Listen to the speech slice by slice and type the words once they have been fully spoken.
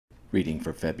Reading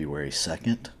for February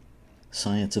 2nd,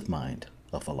 Science of Mind,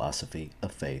 A Philosophy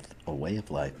of Faith, A Way of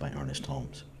Life by Ernest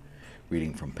Holmes.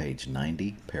 Reading from page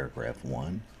 90, paragraph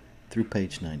 1, through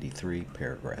page 93,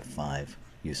 paragraph 5,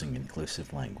 using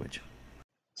inclusive language.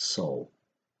 Soul,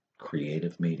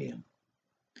 creative medium.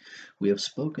 We have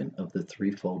spoken of the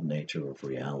threefold nature of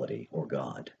reality, or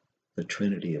God, the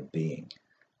trinity of being,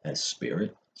 as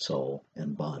spirit, soul,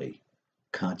 and body,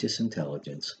 conscious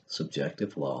intelligence,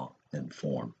 subjective law, and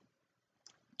form.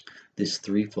 This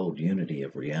threefold unity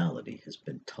of reality has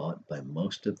been taught by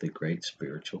most of the great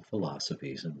spiritual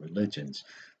philosophies and religions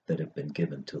that have been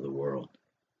given to the world.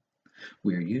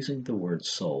 We are using the word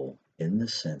soul in the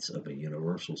sense of a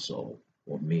universal soul,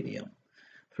 or medium,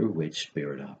 through which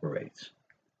spirit operates.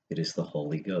 It is the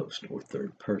Holy Ghost, or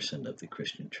third person of the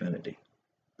Christian Trinity.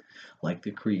 Like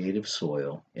the creative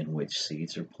soil in which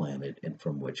seeds are planted and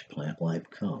from which plant life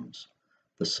comes,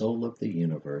 the soul of the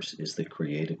universe is the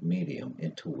creative medium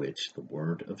into which the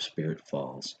word of spirit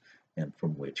falls and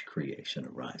from which creation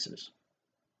arises.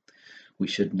 We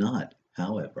should not,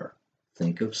 however,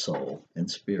 think of soul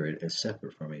and spirit as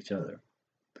separate from each other.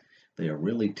 They are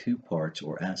really two parts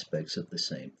or aspects of the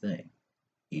same thing,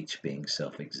 each being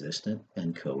self-existent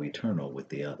and co-eternal with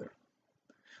the other.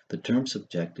 The term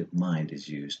subjective mind is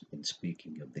used in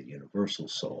speaking of the universal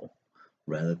soul,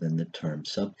 rather than the term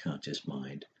subconscious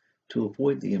mind, to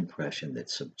avoid the impression that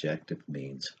subjective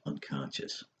means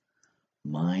unconscious.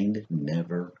 Mind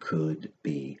never could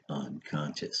be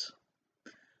unconscious.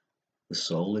 The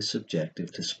soul is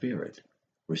subjective to spirit,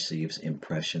 receives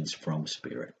impressions from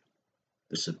spirit.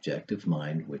 The subjective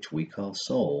mind, which we call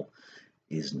soul,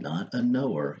 is not a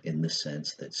knower in the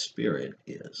sense that spirit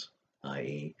is,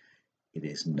 i.e., it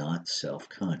is not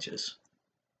self-conscious.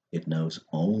 It knows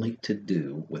only to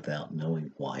do without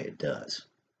knowing why it does.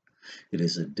 It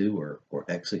is a doer or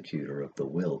executor of the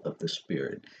will of the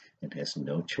spirit and has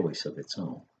no choice of its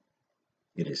own.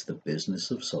 It is the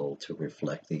business of soul to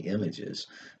reflect the images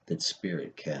that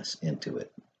spirit casts into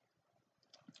it.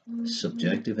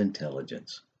 Subjective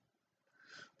intelligence.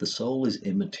 The soul is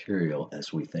immaterial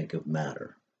as we think of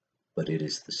matter, but it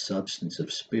is the substance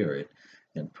of spirit,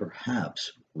 and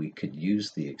perhaps we could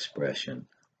use the expression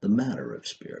the matter of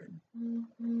spirit.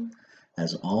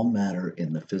 As all matter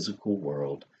in the physical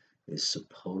world is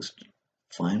supposed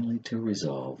finally to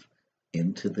resolve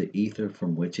into the ether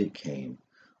from which it came,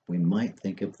 we might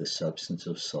think of the substance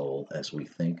of soul as we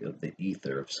think of the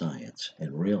ether of science,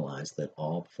 and realize that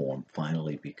all form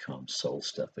finally becomes soul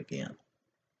stuff again.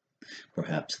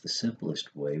 Perhaps the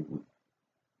simplest way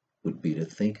would be to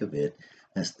think of it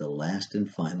as the last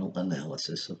and final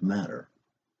analysis of matter.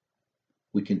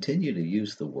 We continue to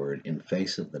use the word in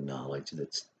face of the knowledge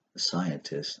that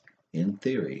scientists, in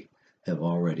theory, have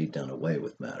already done away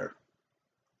with matter.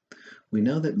 We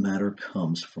know that matter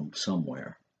comes from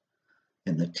somewhere,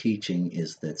 and the teaching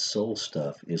is that soul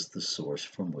stuff is the source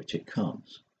from which it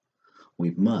comes. We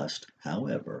must,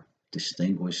 however,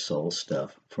 distinguish soul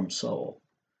stuff from soul.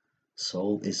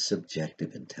 Soul is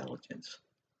subjective intelligence,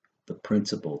 the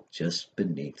principle just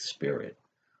beneath spirit,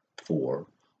 for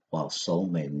while soul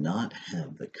may not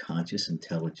have the conscious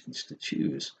intelligence to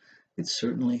choose, it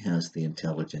certainly has the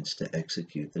intelligence to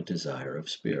execute the desire of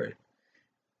spirit.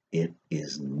 It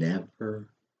is never,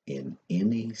 in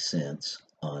any sense,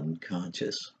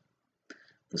 unconscious.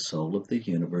 The soul of the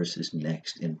universe is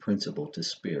next in principle to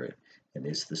spirit and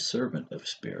is the servant of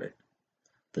spirit.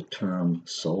 The term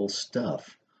soul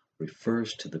stuff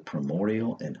refers to the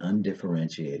primordial and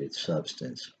undifferentiated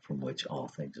substance from which all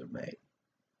things are made.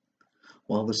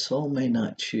 While the soul may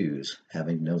not choose,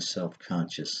 having no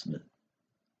self-consciousness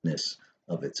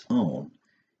of its own,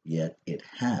 yet it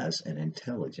has an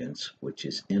intelligence which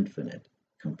is infinite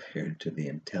compared to the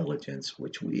intelligence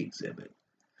which we exhibit.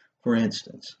 For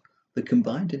instance, the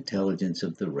combined intelligence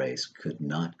of the race could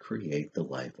not create the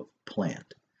life of a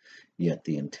plant, yet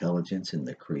the intelligence in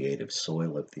the creative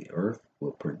soil of the earth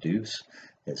will produce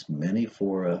as many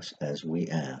for us as we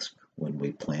ask when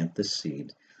we plant the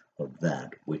seed of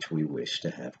that which we wish to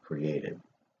have created.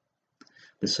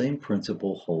 The same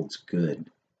principle holds good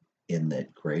in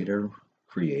that greater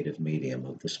creative medium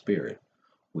of the spirit,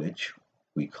 which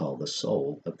we call the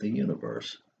soul of the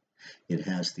universe. It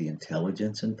has the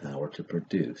intelligence and power to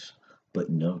produce, but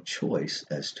no choice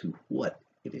as to what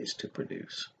it is to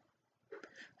produce.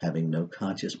 Having no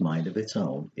conscious mind of its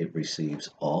own, it receives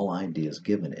all ideas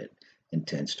given it and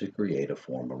tends to create a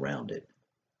form around it.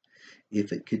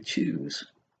 If it could choose,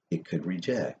 it could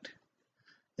reject.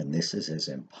 And this is as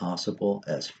impossible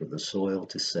as for the soil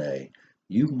to say,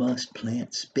 you must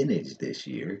plant spinach this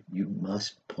year, you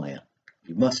must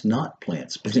not plant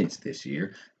spinach this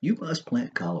year, you must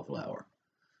plant cauliflower.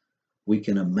 We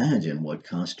can imagine what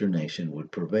consternation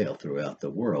would prevail throughout the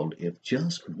world if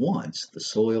just once the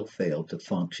soil failed to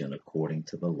function according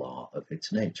to the law of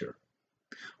its nature.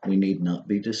 We need not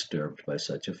be disturbed by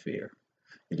such a fear.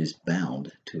 It is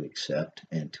bound to accept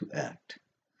and to act.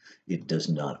 It does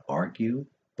not argue,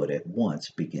 but at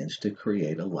once begins to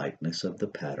create a likeness of the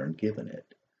pattern given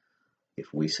it.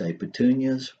 If we say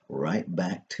petunias, right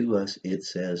back to us it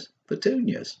says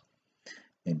petunias,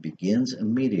 and begins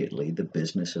immediately the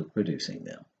business of producing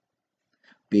them.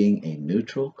 Being a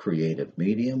neutral creative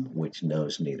medium which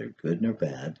knows neither good nor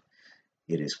bad,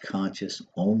 it is conscious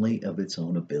only of its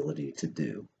own ability to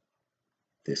do.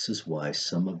 This is why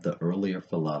some of the earlier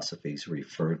philosophies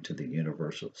referred to the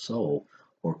universal soul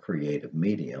or creative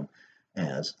medium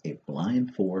as a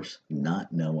blind force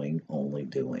not knowing, only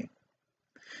doing.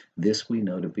 This we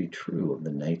know to be true of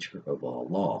the nature of all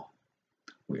law.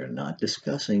 We are not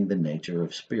discussing the nature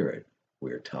of spirit.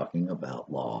 We are talking about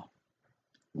law.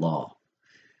 Law.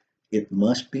 It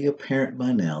must be apparent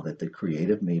by now that the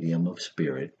creative medium of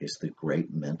spirit is the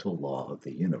great mental law of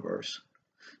the universe.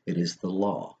 It is the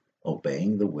law,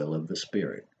 obeying the will of the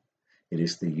spirit. It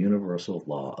is the universal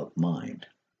law of mind.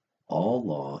 All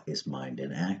law is mind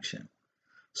in action.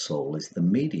 Soul is the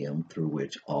medium through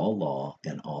which all law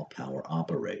and all power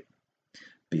operate.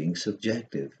 Being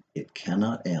subjective, it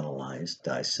cannot analyze,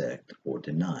 dissect, or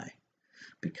deny.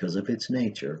 Because of its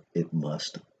nature, it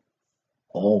must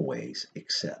always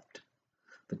accept.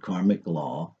 The karmic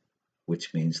law,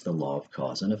 which means the law of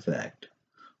cause and effect,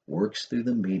 works through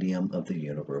the medium of the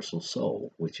universal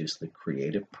soul, which is the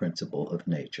creative principle of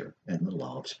nature and the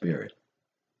law of spirit.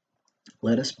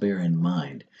 Let us bear in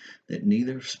mind that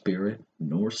neither spirit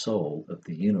nor soul of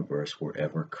the universe were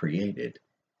ever created.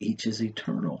 Each is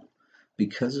eternal.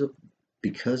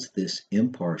 Because this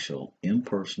impartial,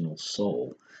 impersonal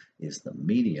soul is the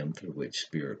medium through which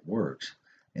spirit works,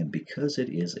 and because it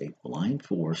is a blind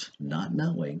force, not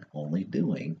knowing, only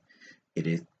doing,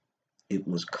 it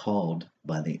was called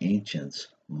by the ancients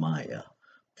Maya,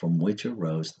 from which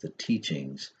arose the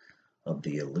teachings of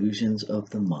the illusions of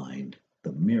the mind,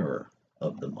 the mirror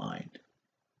of the mind.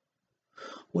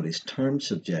 What is termed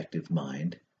subjective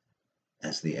mind,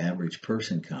 as the average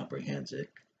person comprehends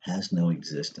it, has no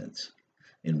existence.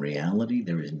 In reality,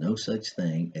 there is no such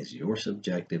thing as your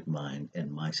subjective mind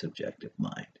and my subjective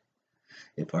mind.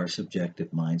 If our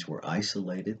subjective minds were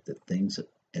isolated, things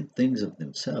of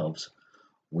themselves,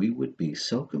 we would be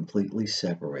so completely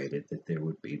separated that there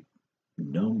would be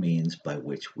no means by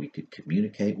which we could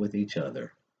communicate with each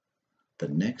other. The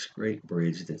next great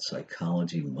bridge that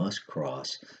psychology must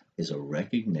cross is a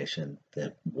recognition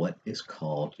that what is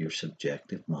called your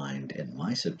subjective mind and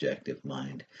my subjective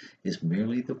mind is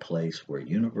merely the place where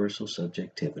universal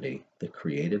subjectivity, the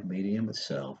creative medium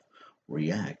itself,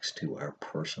 reacts to our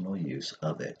personal use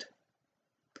of it.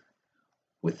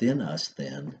 Within us,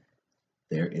 then,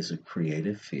 there is a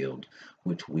creative field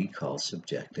which we call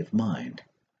subjective mind,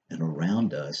 and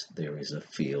around us there is a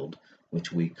field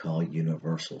which we call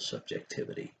universal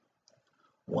subjectivity.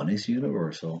 One is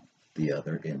universal, the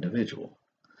other individual,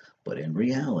 but in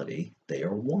reality they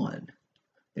are one.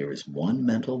 There is one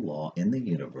mental law in the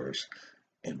universe,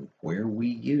 and where we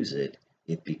use it,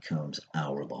 it becomes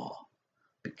our law,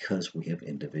 because we have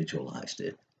individualized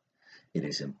it. It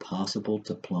is impossible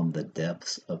to plumb the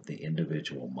depths of the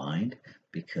individual mind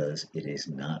because it is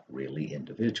not really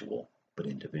individual, but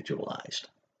individualized.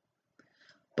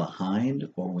 Behind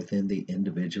or within the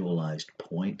individualized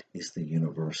point is the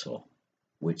universal,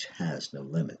 which has no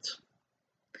limits.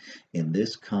 In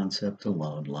this concept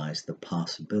alone lies the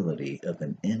possibility of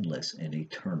an endless and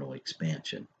eternal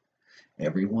expansion.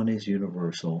 Everyone is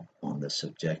universal on the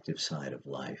subjective side of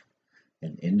life,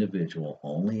 an individual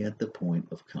only at the point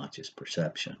of conscious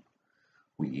perception.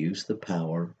 We use the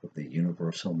power of the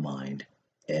universal mind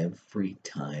every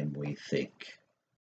time we think.